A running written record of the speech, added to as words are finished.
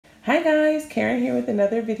Hi guys, Karen here with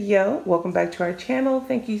another video. Welcome back to our channel.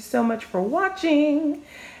 Thank you so much for watching.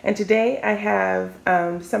 And today I have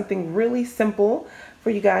something really simple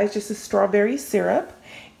for you guys, just a strawberry syrup.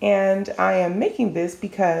 And I am making this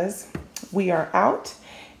because we are out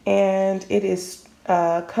and it is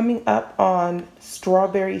coming up on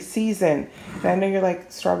strawberry season. And I know you're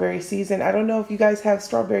like, strawberry season? I don't know if you guys have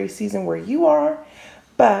strawberry season where you are,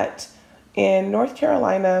 but in North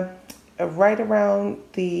Carolina, right around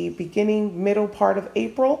the middle part of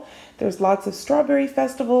April, there's lots of strawberry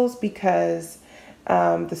festivals because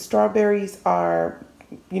the strawberries are,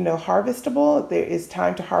 harvestable. There is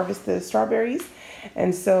time to harvest the strawberries.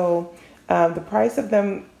 And so the price of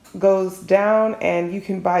them goes down and you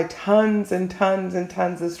can buy tons and tons and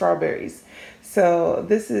tons of strawberries. So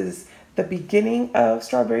this is the beginning of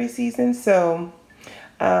strawberry season. So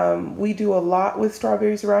we do a lot with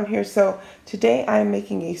strawberries around here. So today I'm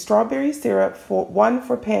making a strawberry syrup,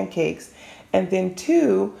 for pancakes, and then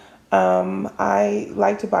two, I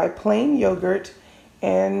like to buy plain yogurt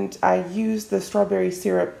and I use the strawberry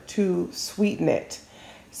syrup to sweeten it.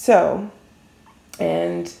 So,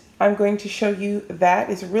 and I'm going to show you that.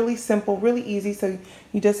 It's really simple, really easy. So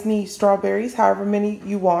you just need strawberries, however many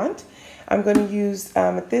you want. I'm going to use,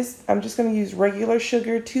 I'm just going to use regular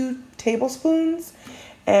sugar, 2 tablespoons.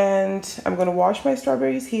 And I'm going to wash my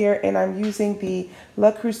strawberries here, and I'm using the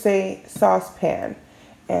Creuset Saucepan.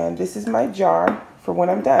 And this is my jar for when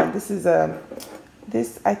I'm done. This is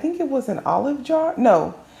I think it was an olive jar.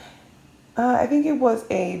 No, I think it was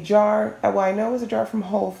a jar. Well, I know it was a jar from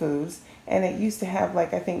Whole Foods, and it used to have,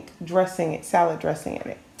 like, I think salad dressing in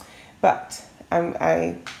it. But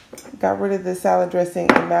I got rid of the salad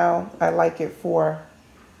dressing, and now I like it for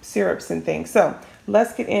syrups and things. So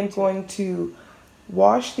let's get in. Going to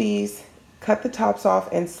wash these, cut the tops off,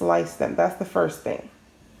 and slice them. That's the first thing.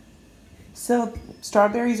 So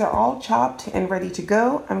strawberries are all chopped and ready to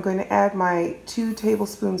go. I'm going to add my 2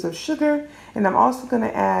 tablespoons of sugar, and I'm also going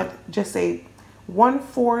to add just a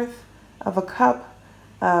 1/4 of a cup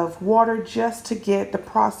of water just to get the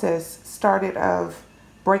process started of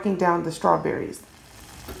breaking down the strawberries.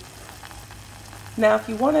 Now, if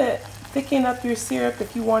you want to thicken up your syrup,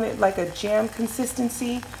 if you want it like a jam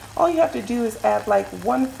consistency, all you have to do is add like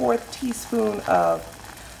 1/4 teaspoon of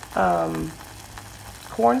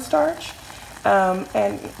cornstarch,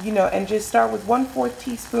 and just start with 1/4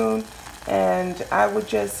 teaspoon, and I would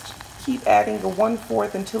just keep adding the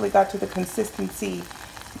 1/4 until it got to the consistency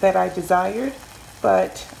that I desired.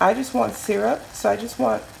 But I just want syrup, so I just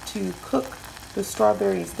want to cook the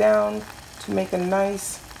strawberries down to make a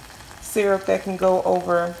nice syrup that can go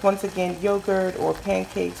over, once again, yogurt or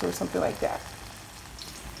pancakes or something like that.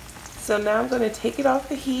 So now I'm going to take it off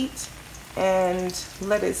the heat and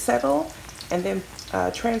let it settle, and then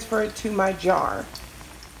transfer it to my jar.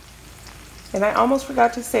 And I almost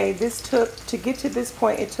forgot to say, to get to this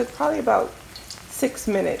point, it took probably about 6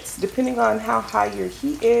 minutes. Depending on how high your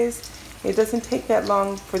heat is, it doesn't take that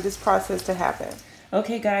long for this process to happen.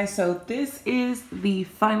 Okay guys, so this is the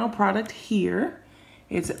final product here.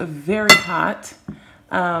 It's very hot.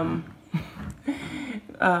 And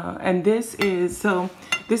this is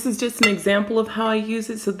just an example of how I use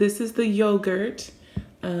it. So this is the yogurt.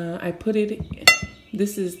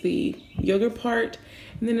 This is the yogurt part.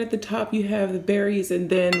 And then at the top you have the berries. And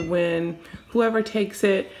then when whoever takes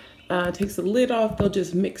the lid off, they'll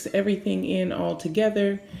just mix everything in all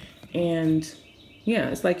together. And yeah,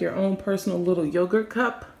 it's like your own personal little yogurt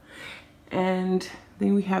cup. And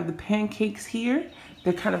then we have the pancakes here.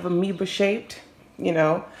 They're kind of amoeba shaped,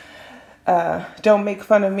 don't make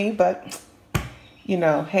fun of me, but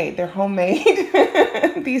hey, they're homemade.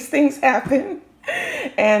 These things happen.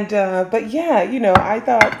 And, but yeah, I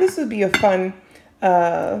thought this would be a fun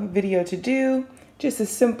video to do. Just a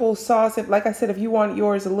simple sauce. Like I said, if you want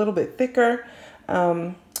yours a little bit thicker,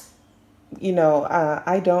 I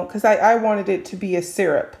don't, because I wanted it to be a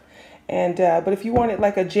syrup. And, but if you want it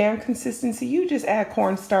like a jam consistency, you just add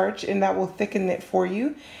cornstarch and that will thicken it for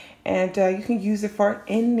you. And you can use it for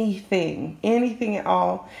anything at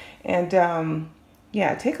all. And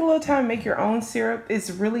yeah, take a little time, make your own syrup. It's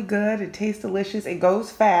really good. It tastes delicious. It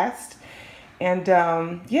goes fast. And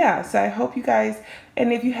yeah, so I hope you guys,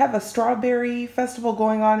 and if you have a strawberry festival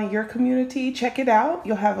going on in your community, check it out.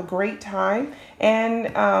 You'll have a great time.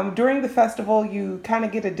 And during the festival, you kind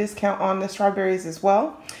of get a discount on the strawberries as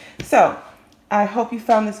well. So I hope you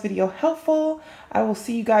found this video helpful. I will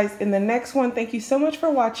see you guys in the next one. Thank you so much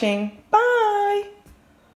for watching. Bye.